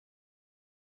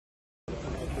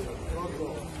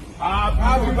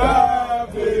Happy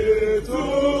birthday to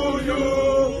you.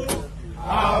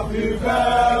 Happy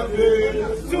birthday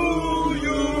to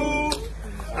you.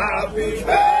 Happy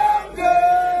birthday,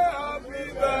 happy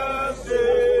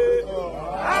birthday.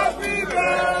 Happy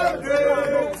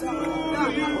birthday to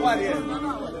you. May God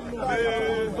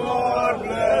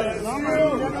bless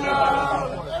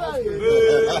you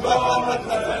now.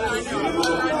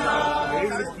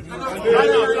 May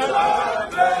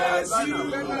God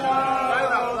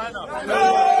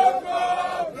bless you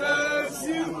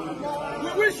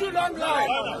now. May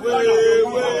God bless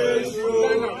you now.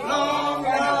 God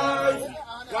bless you. We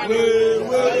wish you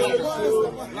long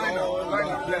life. We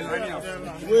wish you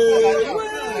long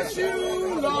life.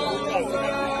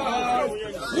 We wish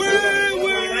you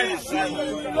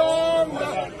long life. We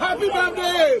wish you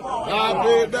long life.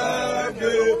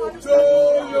 We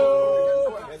wish you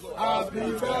long life. Happy birthday.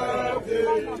 Happy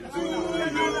birthday to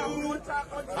you. Happy birthday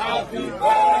to you. Happy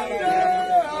birthday.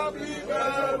 Happy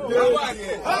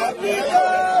birthday.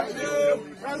 Happy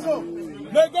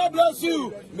birthday. May God bless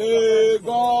you. May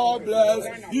God bless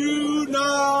you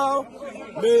now.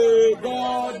 May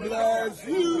God bless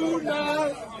you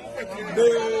now.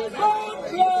 May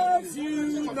God bless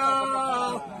you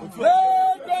now.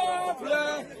 May God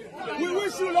bless. We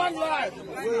wish you long life. We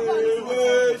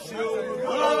wish you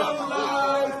long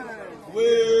life.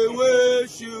 We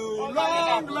wish you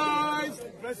long life.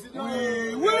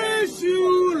 We wish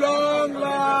you long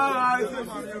life.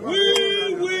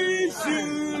 We wish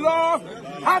you long.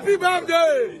 Happy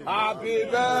birthday. Happy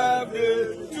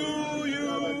birthday to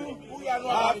you.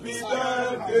 Happy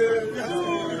birthday to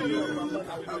you.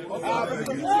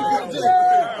 Happy birthday.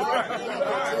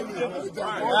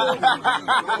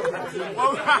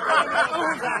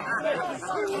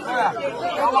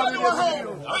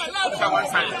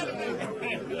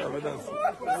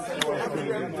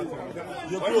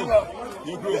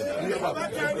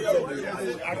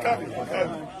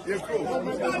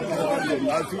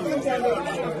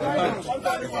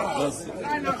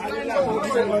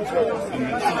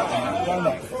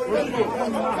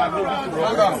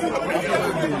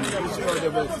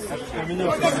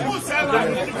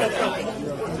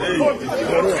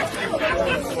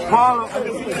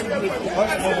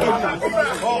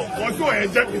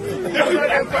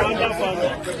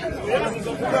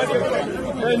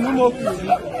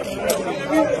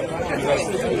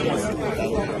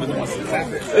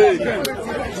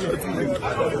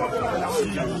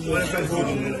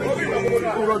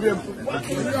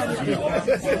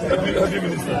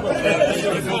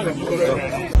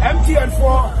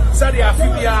 MTN4 said the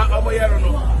Afibia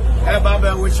Omoyerono. We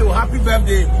wish you happy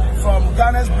birthday from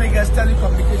Ghana's biggest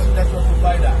telecommunication network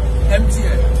provider,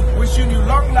 MTN. Wishing you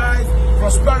long life,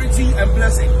 prosperity, and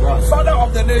blessing. Father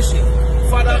of the nation,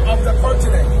 father of the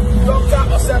continent, Dr.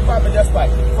 Osei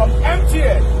from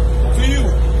MTN to you.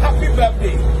 Happy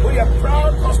birthday. We are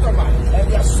proud customer and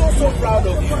we are so proud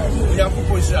of you. We are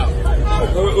people shout.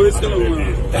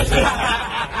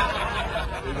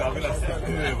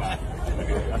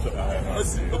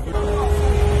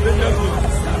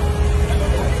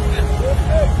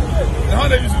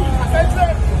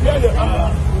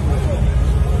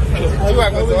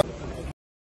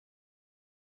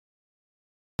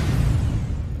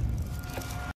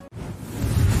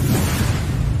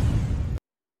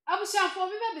 For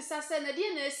me, baby, Santana, na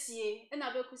DNSC, and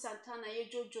Abeiku Santana, ye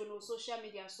Jojo no social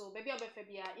media, so baby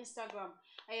Abefebia, Instagram,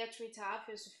 Twitter,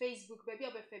 Facebook, baby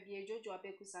Abefebia, Jojo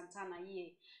Abeiku Santana,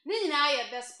 ye. Nini na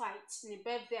best fight, ni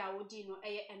birthday awodino,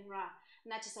 enra,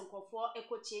 na chisankofo,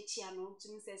 chiano, to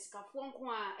Mrs.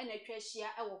 Kafonkwa, and a trashia,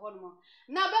 our honor.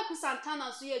 Na Abeiku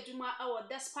Santana, so ye Juma, our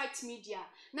despite media,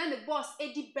 na the boss,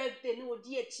 Eddie birthday, no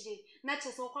dear chili, na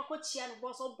chisankofo,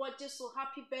 boss, or boy, just so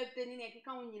happy birthday, Nina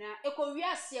Kikawina, Eko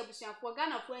Riasia, for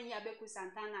Ghana for any Abeiku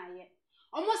Santana ye.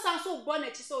 Almost sounds so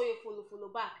bonnet so you follow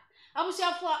back. I was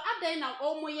here for a day now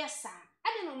almost yes, sir. I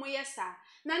don't know yes, sir.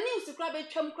 Na news to grab a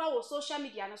chum crowd or social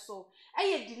media no so.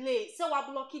 A delay, so I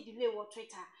blocky delay or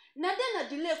Twitter. Na then a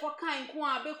delay for kind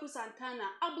Abeiku Santana,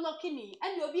 a blocking me,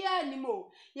 and you'll be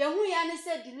anymore. Yahu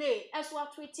said delay as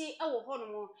what tweety our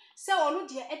honor. So on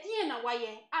dear at the end of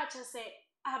why I just say.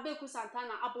 Abeiku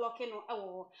Santana a blocking no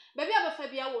ewo. Baby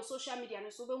Abefebia wo social media no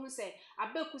so be hu say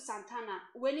Abeiku Santana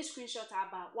when screenshot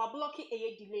aba wa blocking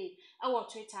a delay ewo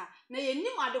Twitter. Na ye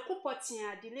nim ade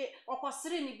kopotia delay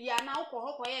okosere ni bia na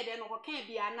okohoko ye de no kokan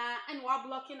bia na and wa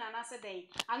blocking na na se dey.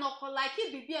 And oko like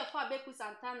bibia for Abeiku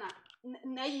Santana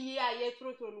na yi ye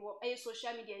trotro no e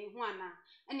social media hu ana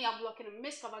and ya blocking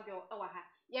Miss Cover girl ewa ha.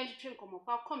 ya twetwe komo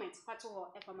fa comment fa to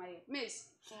ho e fa maye miss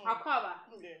akwaba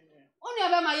oni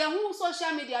abema ya hu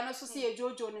social media no so se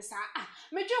Jojo ne sa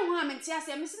me dwe hu a menti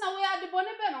ase me se na we ade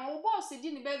bone be no wo boss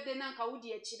di ni birthday na nka wo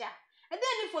di akira e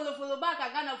dey ni follow back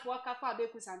Ghana for ka fa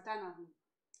Abeiku Santana ho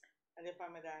ade pa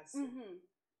me dance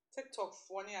TikTok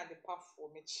for ni ade pa for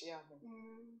me chia ho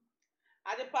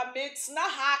ade pa mates na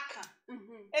haka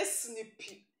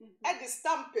esnipi e di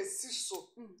stamp esiso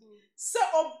se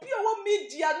obi o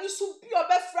media no so bi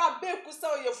obefra Abeiku se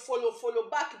o ye follow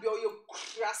back bi o ye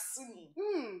krasini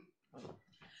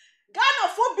Ghana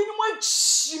for bi ni mo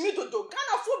chimi dodo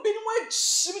Ghana for bi ni mo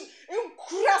chimi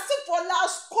krasi for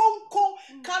last kon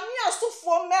kamia so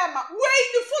for mema we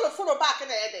ni follow back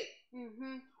na e dey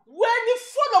when you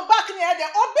follow back na e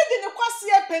dey obi di ni kwase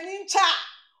e pani ncha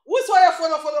wo so ye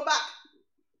follow back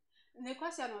ne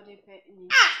kwase na ode pe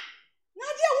na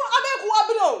dia wo Abeiku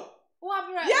abro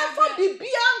ya for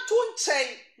bibia nto nchen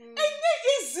enye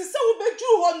easy se wo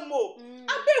bedu ho nmo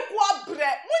Abeiku abre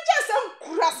mo je se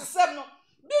nkura sesem no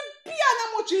bibia na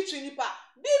mo chichi nipa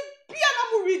bibia na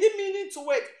mo read meaning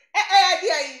to it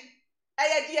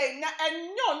dia na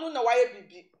enyo no na waye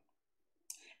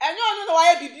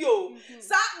bibi o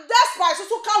sa despite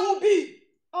so ka ho bi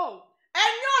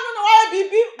enyo no na waye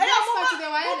bibi mo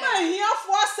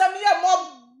hiafo asem ye mo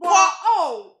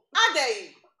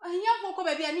adai hiafo ko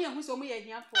baby ani ehu so mo ye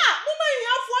hiafo mo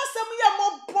hiafo asem ye mo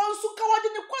bonsu ka wode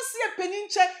ne kwase e pani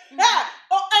nche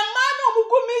emma no mo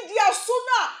go media so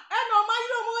na e no ma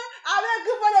yiro mo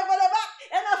Abeiku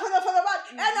follow back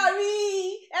and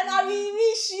I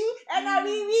wish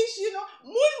you no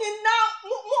munni na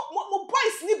mo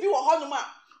boys ni bi wo ho no ma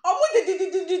o mo di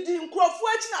nkrofo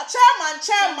achi na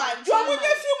chairman jo mo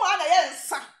nya fi mo na ye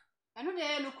nsa eno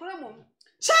de no kura mom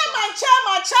chairman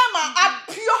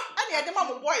apio and ye de ma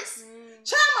mo boys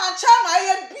chairman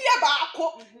ye bia baako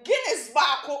Guinness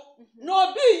baako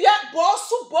no bi ye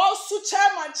bossu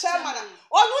chairman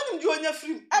onu nim di onya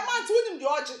frim e man ti unim di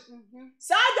oje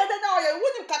sa dede na oye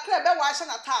unim kakra be wa hye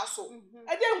na taa so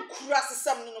e de nkura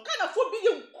sesem no kana fo bi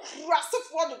ye nkura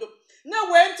sefo dodo na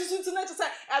we ntusuntu na tse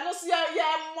eno so ye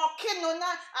moke no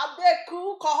na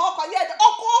Abeiku ko ye de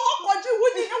ko ji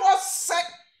wudi ni wo se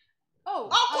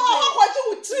ko ji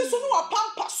wutri so no wa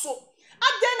pampa so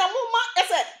ade na muma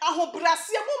ese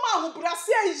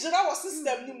ahobrase ijira wo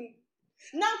system ni mu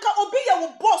nanka obi ye wo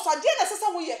boss ade na sesa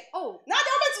wo ye na ade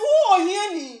obeti wo ohia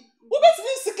ni obeti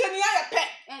ni sikani aye pe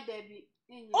Debbie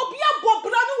obi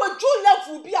abobra no wa jo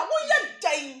level bi a wo ye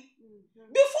dan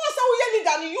before say wo ye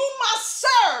leader you must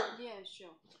serve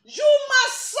you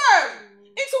must serve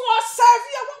it was serve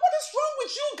you what is wrong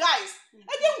with you guys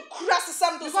I didn't crash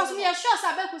some because me sure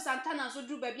Abeiku Santana so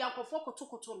do baby akofo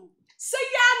kotokoto no say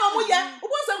ya no mo ye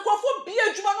obo se nkofo bi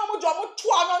adwuma no mo jo mo to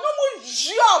ano no mo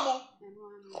jia mo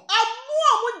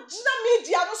amu jina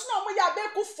media no so na mo ya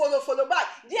Abeiku follow back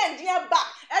dia back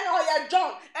and oya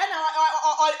John and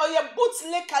oya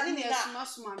bootleg kanini na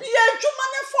bi adwuma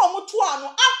ne fo mo to ano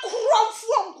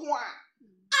akromfo nko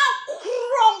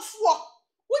akromfo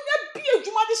when you be a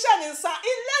juma de shine nsa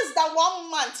in less than 1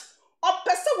 month or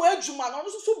person we juma no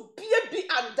so be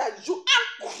under you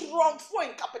akromfo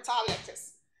in capital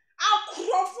letters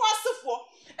akromfo asefo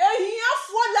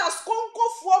ehiafo las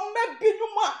konkofo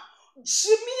mebinuma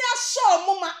jimia show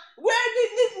mama we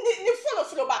ni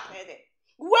follow back me there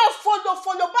we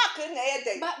follow back na ye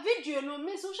dey but video no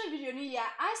me social video no ya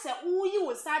I say uyi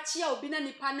wo search ya obi na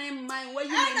nipa na man we yi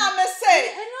na me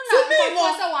say to me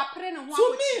no say wa pre no ho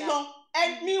to me no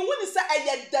and me when say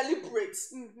I deliberate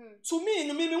to me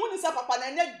no me when say papa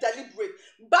na deliberate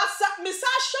but me say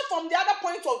share from the other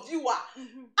point of view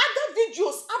other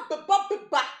videos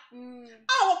abeba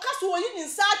wo kaso wo yi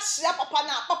search ya papa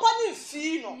ni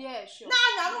fi no yeah sure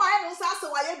na no I no say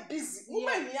why busy wo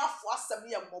ma hiafo asem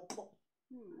ye mopo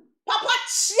papa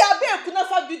chia Abeiku na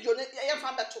fa video ne ye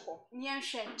fa beto ho nye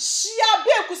hwe chia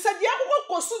Abeiku se de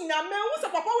akoko kosu na me hu se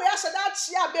papa we ya sheda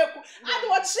chia Abeiku ade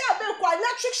wo chia Abeiku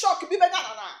electric shock bi be na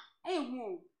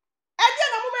ehu ade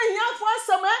na mo ma hiafo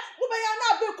asem mo be ya na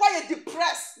Abeiku ye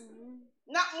depressed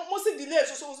na mo se delay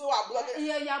so wa block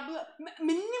ya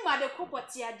minni ma de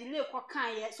kopoti ya delay ko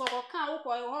kan ye so ko kan wo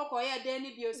ko ye de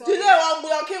ni bi o so delay one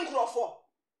blocking crofo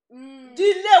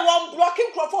delay one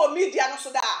blocking crofo media no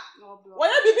so da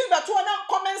when you be beto na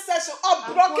comment section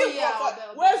or blocking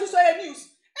crofo where so ye news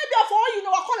e bia for you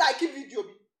know wa call like video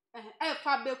bi e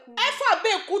fa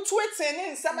Abeiku tweeting ni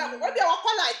nsem e we bia wa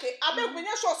call like Abeiku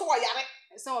nya sure so wa yare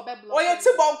so obe block o ye ti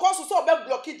bonko so obe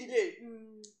block delay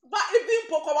but even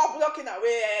poko wa blocking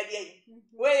away there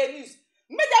where news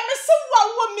media me se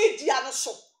wa media no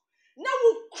so na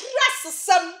wo crash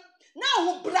sem na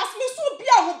wo bras me so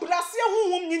bia wo brase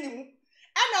honhom ni mu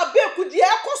ana Abeiku Abeiku de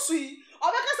ekoso yi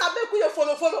obeka sa Abeiku ye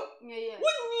follow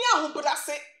wunni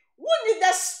ahobrase wunni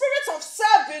the spirit of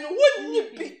serving wunni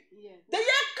bi the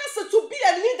yakase to be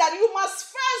a leader you must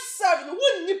first serve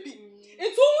wunni bi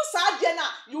into sa de na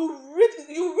you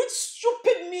read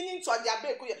stupid meaning to the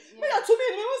Abeiku ye me to me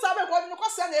sa Abeiku no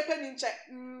kwase na epe ni nche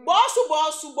boss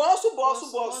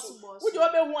we do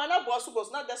obehu ana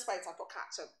boss not despite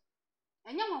atoka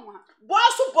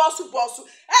boss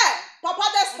papa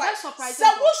despite say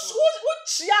who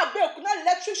chia Abeiku na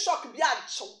electric shock bi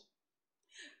ancho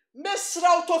mesra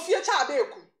autofie cha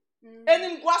Abeiku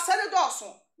enim guasere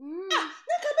doso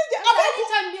nka be de Abeiku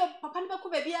time bi papa ne beko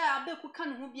ba bia Abeiku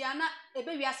kan ho bia na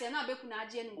ebe wi ase na Abeiku na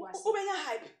age enim guasere ubenya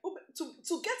hype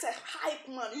to get a hype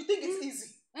man you think it's easy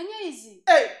easy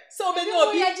so obenya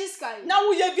obi na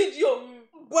wo ye video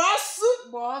boss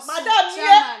madam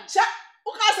ye cha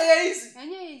uka say easy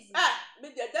easy me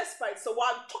dey despite so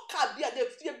one talk bia dey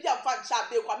fie bia fan cha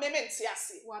Abeiku amement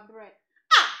ase wa bre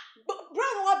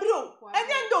brand wa bro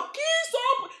enye ndo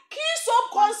kiss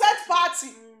up concert party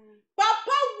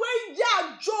papa we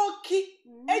ya joki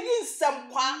eyi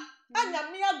nsɛmkwa anya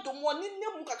me adomo ni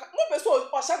nemu kaka mo be so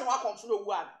o hye no wa konfro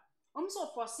owu abi so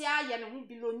force aye ne ho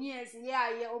billionaires ye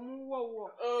aye omu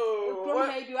wo from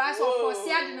maybe as of force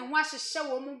ade ne ho ahyehye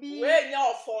wo mu bi we nya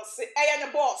of force eye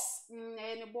ne boss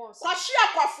kwashi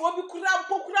akwafo bi kura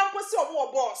mpo si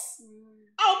omu boss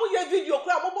a omu ye video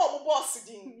kura mo boss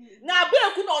din na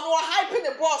Abeiku no no hype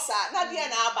ne boss na de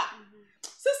na aba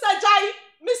sister Jai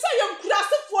me say yem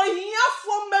kurasefo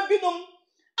hiafo mabinom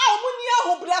a omu ni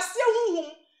ahobrase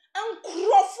huhum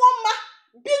enkrofo ma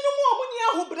binom omu ni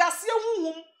ahobrase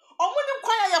huhum omu ni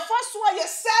kwaya ye faso ye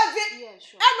serve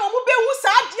and omu be hu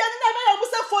sa de na me omu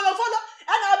se follow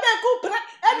and Abeiku pre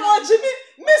and ojimi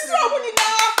me say omu ni na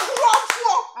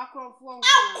akrofo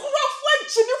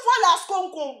jimi follow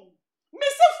askonkon me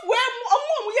say we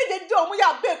omu ye de omu ya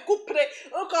Abeiku pre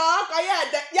ka ya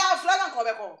de ya fra na ko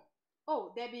be ko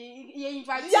there be ye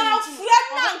invite ya fra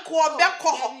na ko be ko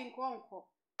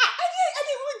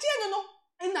adi no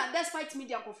na despite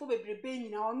media ko fo bebrebe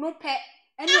nyina ono pe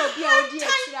ene obi a odi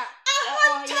akira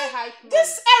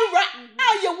this era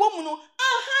aye woman no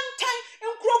ahantan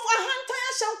enkrofo ahantan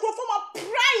ahye enkrofo ma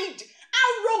pride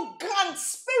arrogant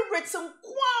spirits and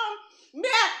kwam me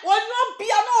onyo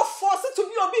bia no force to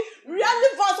be obi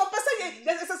relevance or person ye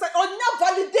onya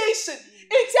validation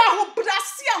enti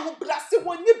ahobrase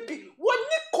woni bi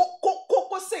woni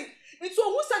ko say enti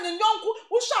ohun se ne nyonko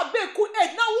wo sha Abeiku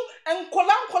na wo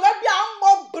enkola bia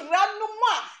ammo bra no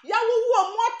ma ya wo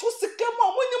mo ato sike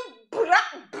mo mo nim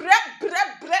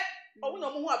bre owo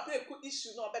no mo hu Abeiku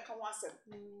issue na obeka ho asem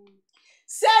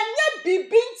se nya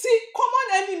bibinti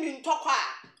common enemy ntokwa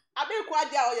Abeiku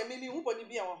ade a oya mimi hu boni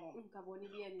bia wo ho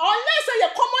unless ye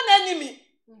common enemy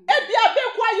ebi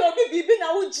Abeiku aye obi bibi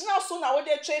na wo gina so na wo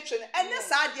de twetwe ne ene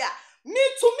sa ade a me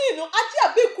to me no ade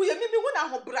Abeiku ye mimi hu na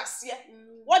ho brase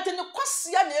wo de ne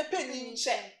kwase na epeni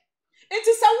nche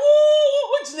enti sa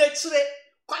wo gina kire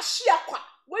kwahia kwa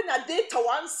when na data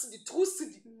 1 cedi 2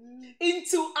 cedi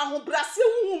into ahobrase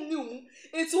huhum ni mu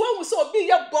enti wo hu so obi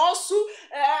ye boss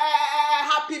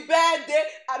happy birthday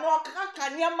ano kaka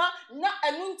nyama na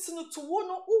enu ntinu to wo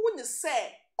no wo ne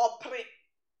say opre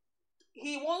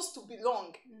he wants to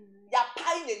belong ya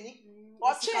pai nani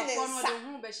o chene nsa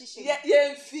ye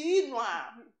mfi no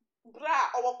a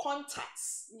bra our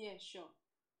contacts sure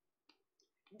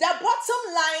the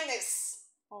bottom line is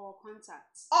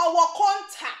our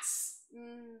contacts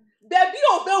baby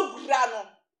obewura no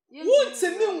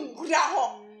wuntimi ngura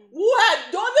ho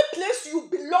the only place you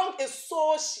belong is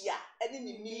social and in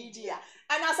the media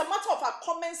and as a matter of a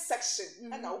comment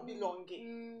section and I will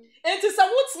belonging it is a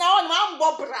woods now and man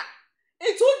bobra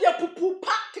it would be pupu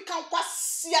pa can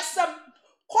kwasiasem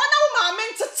kona ma me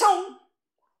ntetew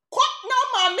kona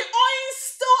ma me oin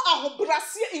still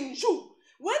ahobrase in you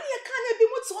when you can be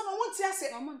much on want to say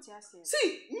see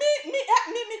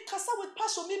me kasa with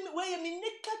passion me where me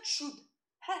naked truth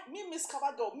me miss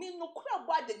Cavado me no kura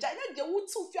boy the giant de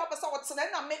wutu fi abasa what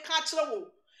na me ka kire wo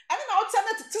ene na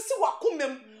alternate tisi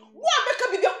wakomem wo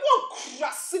abeka bi de wo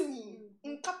krase ni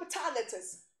in capital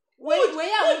letters we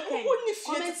are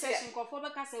comment section ko for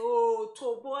beka say oh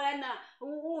to boy na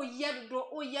o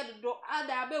yedo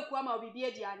ada Abeiku ama obibi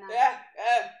edi ana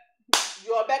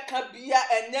you abeka bia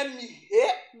enemi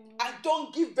he I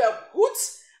don't give a hoot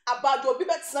about obi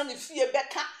betina ne fie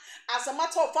beka as a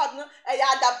matter of fact no e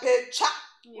ya da pecha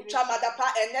ucha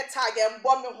madapa ene tag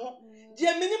embo me ho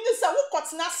de minim ni se wo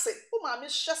kotena se wo ma me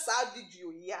hwe sa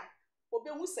video ya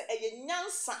obehu se eye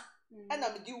nyansa e na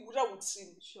me di wura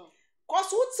wutim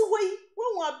cause wuti we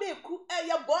hu Abeiku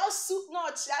eye boss na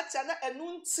ochiacha na enu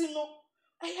nti no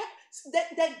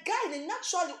The guy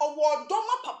naturally or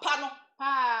doma papa no.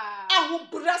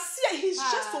 He's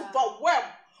just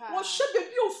overwhelmed. What should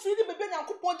baby you feel baby na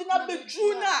kupon na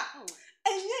bedru na.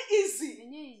 Easy.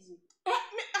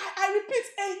 I repeat,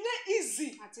 ain't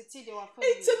easy.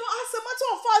 It's no as a matter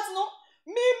of fact, no.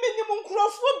 Me minimum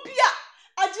crofobia.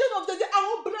 At the end of the day, I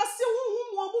will brass you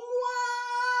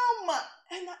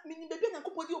and that meaning baby na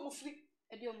kupon free.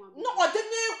 No, or the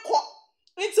name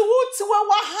it's a wood to a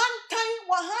hand time.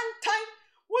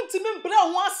 Want to me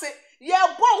brown once,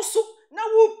 yeah, boss. Now,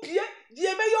 whoop ye,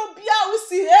 ye may your beer, we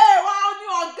see, wow,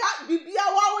 your gut, be beer,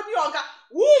 wow, your gut.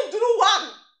 Who drew one?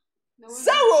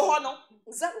 Zero, honor.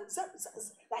 Zero,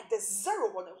 like the zero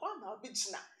on the one, I'll be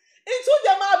china. Into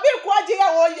them, I'll be quite dear,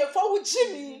 or ye for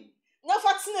Jimmy.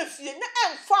 Never sniff ye,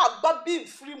 and far, but be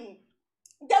free.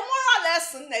 The moral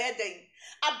lesson, day.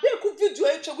 Abeiku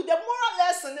video with the moral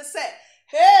lesson, they say,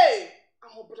 hey,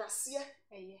 I'm a brassier.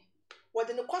 What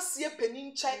in the quasia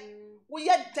peninche? We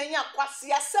yet then ya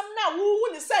quasia some now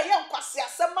who say young quasia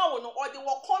some or they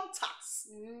were contacts.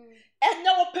 And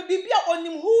now Pebibia on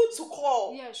him who to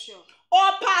call. Yeah, sure.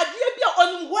 Or Padibia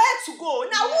on him where to go.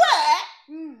 Now where?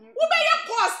 Who may you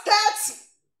cost 30?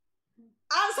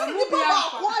 Answer the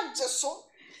Papa one just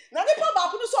so. Now the Papa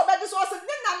could so better so I said,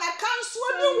 then I can't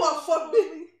swim you one for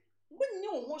me. We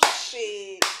knew what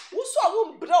she who saw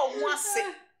won't blow once.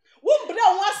 Won't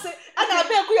blow once, and I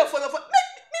beg you for the me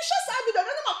just I be the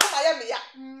number come I am here.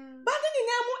 But then the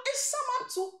name is sum up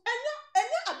to and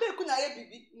Abeiku na ye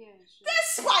bibi.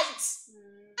 Despite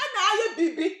and I ye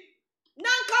bibi.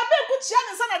 Nanka Abeiku chian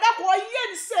and son of that boy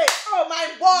yen say, oh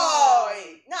my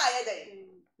boy, na ye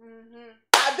day.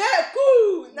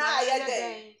 Abeiku na ye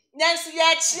day. Nancy ye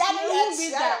chian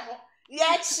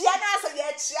I say,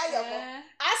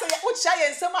 Ucha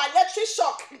and some electric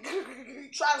shock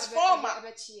transformer.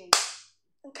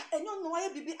 And you know why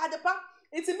baby at the back.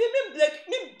 It's a me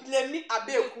blame me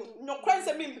Abeiku. No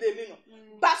question me blame me.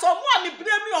 But some more me blame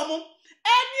me on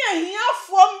any here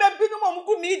from maybe no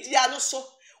more media no so.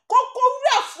 Coco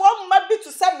from maybe to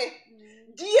send me.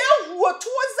 Dear what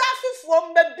was that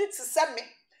from maybe to send me.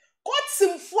 Got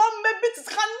some from maybe to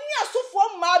come near so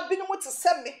from my bin to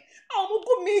send me. I will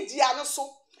go media no so.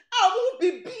 I will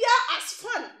be beer as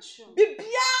fun. Be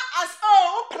beer as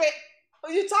pray.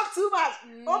 You talk too much.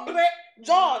 Pray.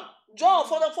 John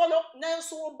follow.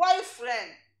 Nanso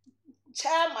boyfriend.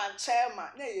 Chairman.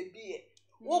 Na ye be.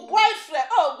 Oh boyfriend.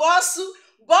 Oh bossu.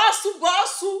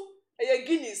 Ye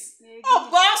Guinness. Oh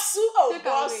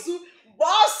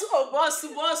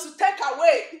bossu. Take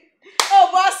away. Oh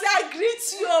boss, I greet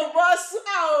you. Oh boss.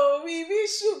 Oh, we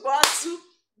wish you bossu.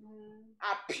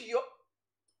 Apio.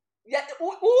 Yeah,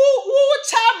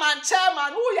 chairman,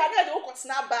 who ya get who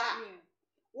snap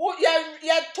who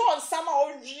ya torn summer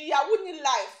or ya wouldn't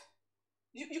life.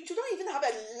 You don't even have a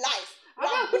life.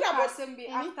 After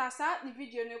the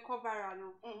video no cover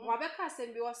no. Wabeka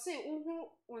sembi was say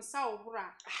on sa obra.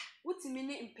 What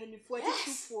mean in penny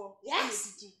 42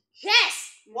 Yes.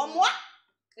 One more.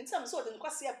 In some sort of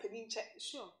quasi a penny check.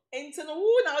 Sure. And to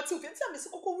know now to get some is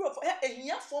cocoa for a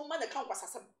year for man account was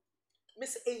some.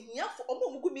 Miss a here for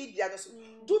Omo media.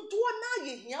 Do na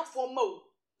ye here for mo.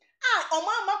 Ah,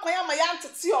 Oma Makoya my aunt to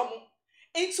Tiomo.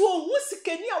 Into a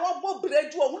woosikeni a wabo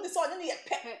bread or who is on any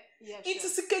pet. It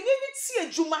is a Kenyan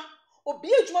Juma or be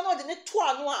a Juma or the net 2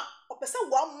 noir or person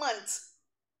 1 month.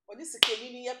 Or this is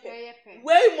Kenyan pet.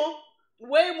 Way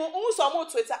more, also more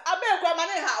Twitter. Abeiku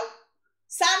money how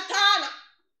Santana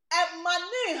and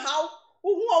money how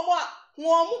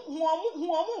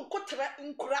Huomu kotre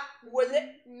nkura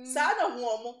wele sana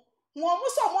huomu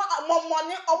so mo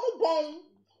money omu bon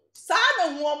sana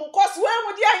huomu cause we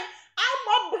mu dia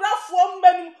amabrafo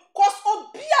mbanu cause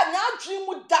obia na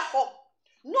adwemu da ho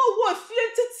no wo fie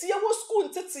ntetie wo school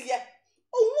ntetie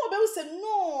ohu obe say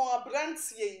no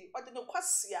abrantie yi ode no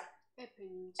kwasia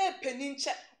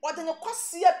epeninche ode no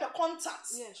kwasia pe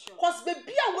contacts cause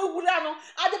baby a we wura no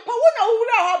ade pa wo na wo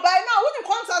wura ho by now wo ni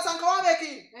contacts anka wa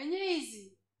make enye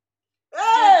easy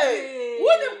hey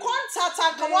wo ni contacts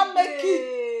anka wa make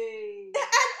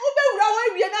and obe wura wa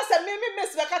wie na say me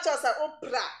miss be catch us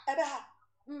opra ebe ha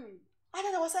I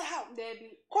don't know what say how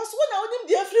baby cause wo na wo nim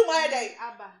dey free my day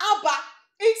aba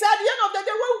it's at the end of the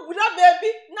day we wura baby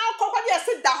now kokwa dey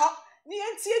sit da ho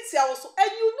also,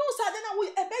 and you know, Santana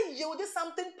will yield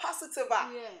something positive.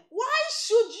 Yeah. Why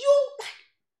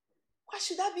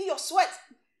should that be your sweat?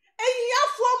 And here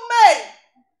from me,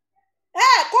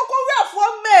 hey, Coco,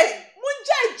 from me,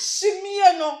 Munja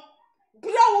Chimiano,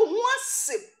 Bravo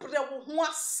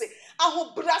Huase,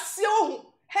 Aho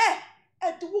Brasio, hey,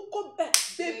 and to come back,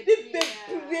 baby,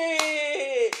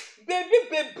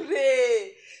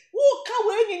 who can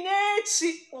win in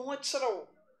Nachi? chiro.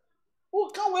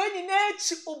 Uka we ni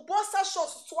nechi ubosa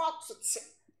shots to atuti.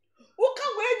 Uka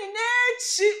we ni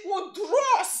nechi u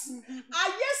dross.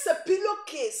 Ayes a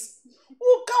pillowcase.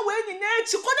 Uka we ni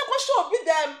nechi kone kwa show be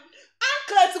them.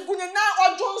 Anklet gunena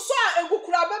or Johnson and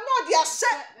Gukurabe no dia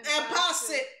set and pass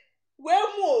it. Where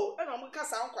more? And I'm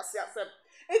because I don't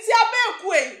it's your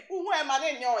Abeiku, who am I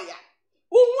in your ya?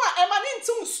 Who am I in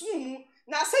too soon?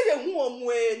 Now say you won't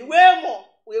win, where more?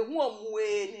 We won't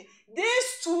win.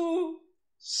 These two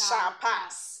shall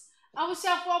pass. I will say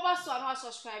for us to our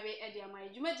subscriber, Eddie, my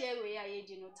Jumadia way,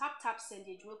 tap send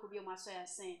it, you could be my soya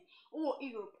saying, oh,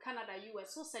 Europe, Canada,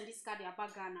 US, so send this card your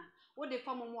bagana. What they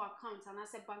form more account and I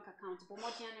said bank account, but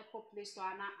more than a Play Store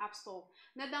and App Store.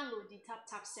 Now download the tap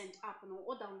send app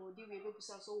or download the way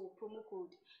also promo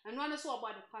code. And one is all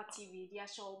about the party TV, the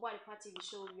show about the party TV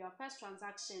show your first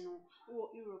transaction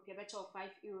or Europe, you better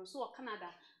 €5, or Canada,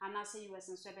 and I say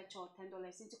US and so better $10.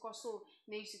 Into so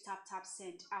makes you tap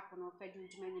send app on federal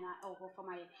Jumena or for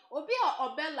my or be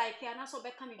or bell like and also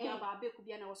become Abeiku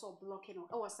and also blocking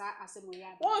or was that as a way.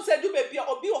 Once I do baby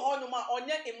or be on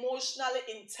your emotionally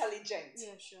intelligent.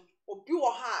 Yeah, sure. Or be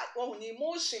or hard on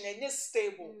emotion and you're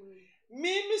stable.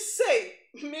 Me say,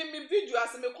 me video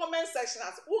as in the comment section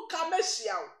as who come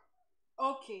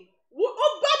okay. Who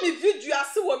me video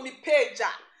as when me page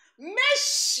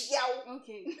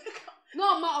okay.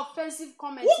 No more offensive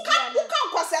comments. Who can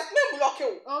concept me block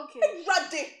you? Okay.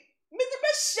 Ready. Me the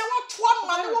best share what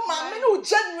 1 man, no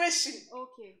generation.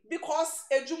 Okay. Because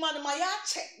a Juman my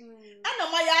yache.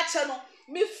 And my yache no.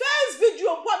 Me first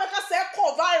video boy make us say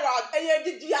call viral and you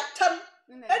did the attempt.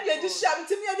 And you just share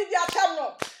to me I did the attempt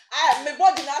no. I me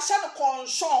body na share no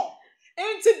conscion.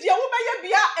 Into the woman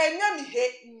be a enemy he.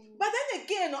 But then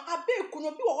again no Abeiku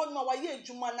no be wo no wa ye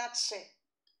adwuma na che.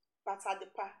 But at the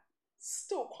pa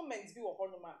still comments be wo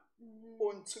no ma.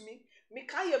 On to me. Me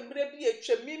ka ye mre bi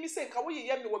etwa me say nka wo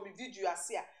ye me wo me video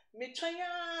ase a me twan ya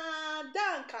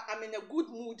danka I'm in a good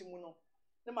mood mu no.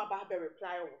 Na ma ba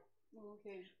reply wo.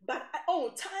 Okay. But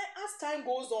as time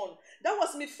goes on, that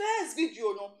was my first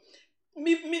video, no.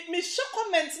 Me show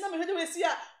comments na me we see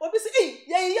ah, obi say eh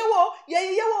yeah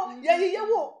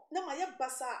wo. Na my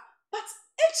basa. But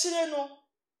actually no,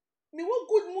 me wo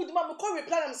good mood ma me call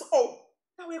reply am say oh,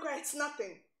 now we go it's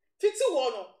nothing.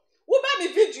 51 no. Wo ba me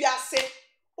video ase,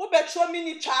 wo be show me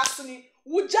ni chance ni,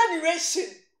 wo generation.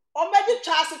 O me di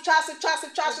chance.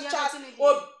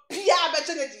 Oh, Pia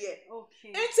better okay.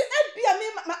 It's a Pia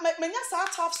me a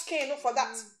tough skin for that.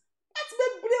 That's the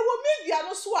blue media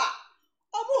no swa.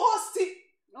 Omo hosti.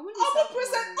 Omo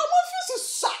present. Omo feel so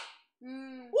sharp. Who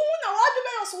na what do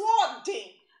me sword thing?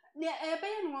 Yeah,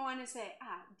 no one say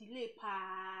delay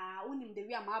pa. Unim the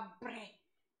way am bre.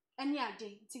 Any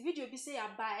ade. The video be say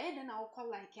buy. Then I will call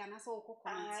like and I say call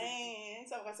comment.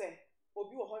 So I say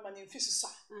obi wo ho ma ni feel so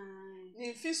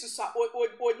ni feel so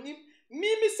onim.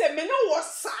 Me say me no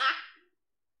was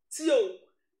Tio.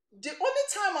 The only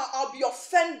time I'll be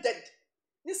offended.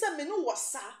 Ni say me no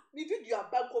was me video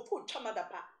Abeiku for chamada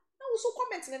pa. Na wo so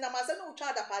comment na ma say no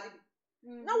chamada pa bi.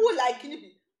 Na wo like ni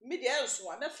bi. Me the else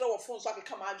one me throw phone so I can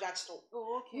come out to.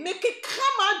 Oh okay. Make it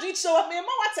come out so me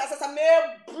ma what as me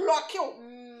block you.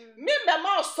 Me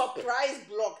ma surprise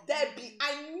block. There be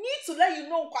I need to let you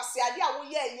know kwasi ade a wo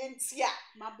ye yentia.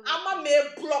 Ama me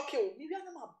block you. Me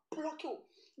na ma block you.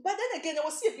 But then again, I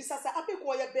was see a business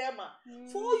Abeiku ya bema.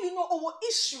 For all you know, our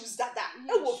issues that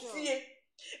I will fear.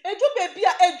 And you baby,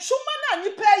 a juma na ni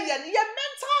pay ya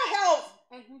mental health.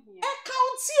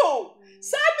 Account you.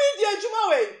 Sabi di juma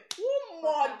we.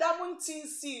 More damuntin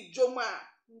si juma.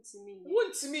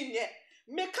 Won't mean ye.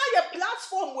 Make your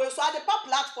platform where so the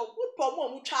platform who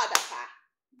promote mu chada pa.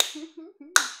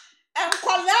 And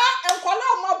kola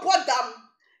ma bodam.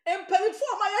 And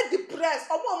before my depressed,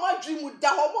 my dream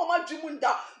down, my dream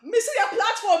down. Missing your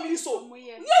platform is so.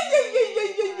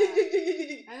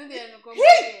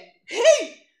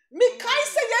 Hey, me kai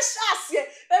say yes, as ye.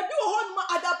 And be on my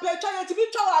other picture to be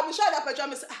told. I'm sure that picture.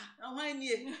 Miss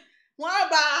why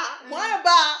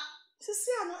ba?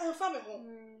 See, I know family home.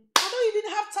 I don't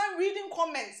even have time reading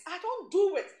comments. I don't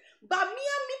do it. But me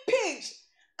page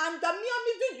and the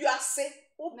me video I say.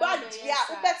 Oh bad yeah,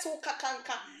 oh better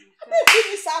kakanka. Abeiku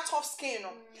is out of skin,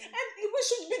 and we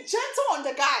should be gentle on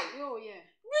the guy. Oh yeah,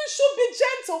 we should be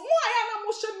gentle. More I am on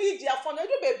social media for no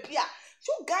baby.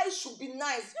 You guys should be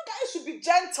nice. You guys should be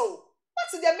gentle. What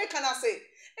did they make and I say?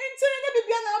 Until the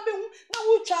baby now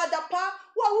we try the pa,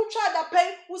 we try the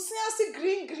pay, we see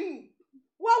green.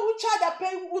 We try the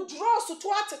pay, we draw so to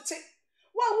it.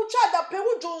 We try the pay,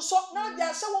 we don't so now they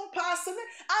are showing passing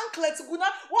anklet guna.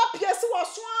 What pierce was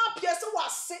swamp, pierce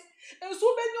was sick. And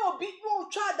so many obi no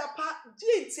twa dapa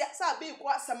dinti sa Abeiku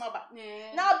asamaba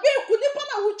na Abeiku nipa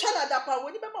na wo twa na dapa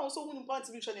woni be ma wo so hunu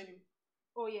point bi twa na nim.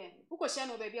 Oh yeah, who go share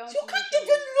no baby? You can't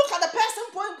even look at the person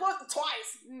point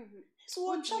twice. So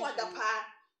what twa dapa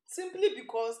simply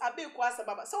because Abeiku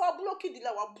asamaba. So we blocking the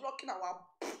we blocking our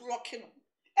blocking.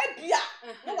 Ebia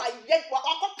no wa yet wa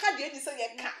koka de ni say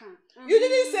ye ka. You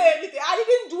didn't say anything. I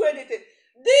didn't do anything.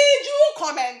 Did you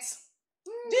comment?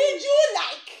 Did you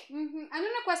like?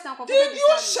 Another question. Did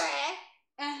you share?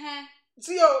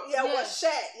 Dio, you will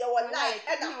share, you will like,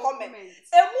 and a comment.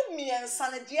 Emu mi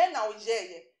ensa na die na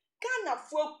oye. Ghana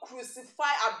for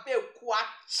crucify Abeiku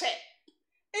che.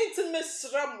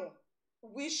 Intimate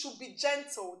we should be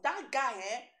gentle. That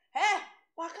guy,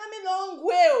 we're coming long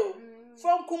way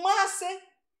from Kumasi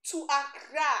to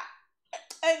Accra.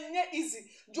 And yeah,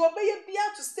 easy. Do obey be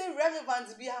to stay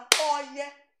relevant? Be oh yeah.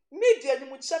 Media ni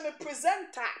muchame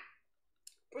presenter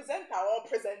or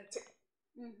presenting.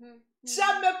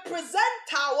 Chame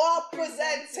presenter or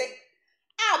presenting.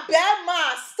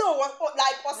 Abema still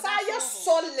like Osei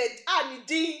solid and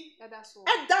di. And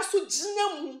that's what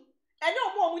jinemu. And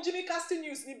no more Jimmy casting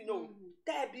news ni no.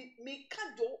 There be me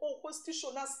kado or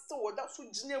hostation still that's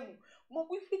what jinemu. Mo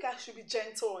we think I should be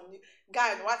gentle on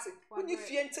guy no what it. When you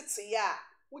feel entity ya,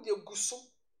 would you gusu?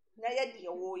 Na ya di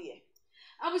wo ye.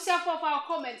 Abusia for our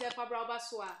comment for brother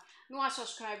so no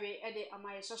subscribe e dey am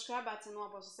subscribe button no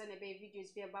about send be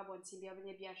videos be about on TV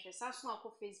be be share saso na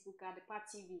ko Facebook at the Part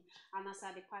TV and as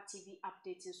the Part TV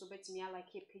updating so betimi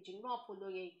like page no follow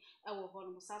ye e wo ho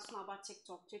no saso na about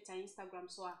TikTok, Twitter, Instagram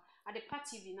so at the Part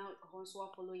TV now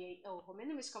so follow ye e wo ho me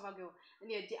name is cover girl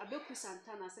and ye dey Abeiku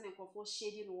Santana send en for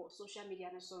shading no social media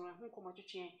na so ho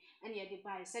komotwetwe and ye dey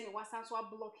buy send WhatsApp so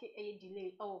block e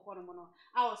delay e wo ho no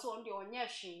I so on the onye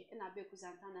hwe na Abeiku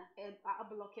Santana a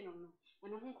blocking on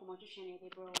and who come to share the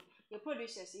bro. Your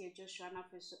producers here Joshua na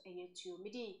so and you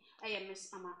midi I am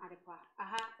Miss Ama Adepa.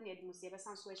 Aha, near the Musia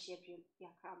Sans West Champion, ya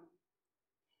come.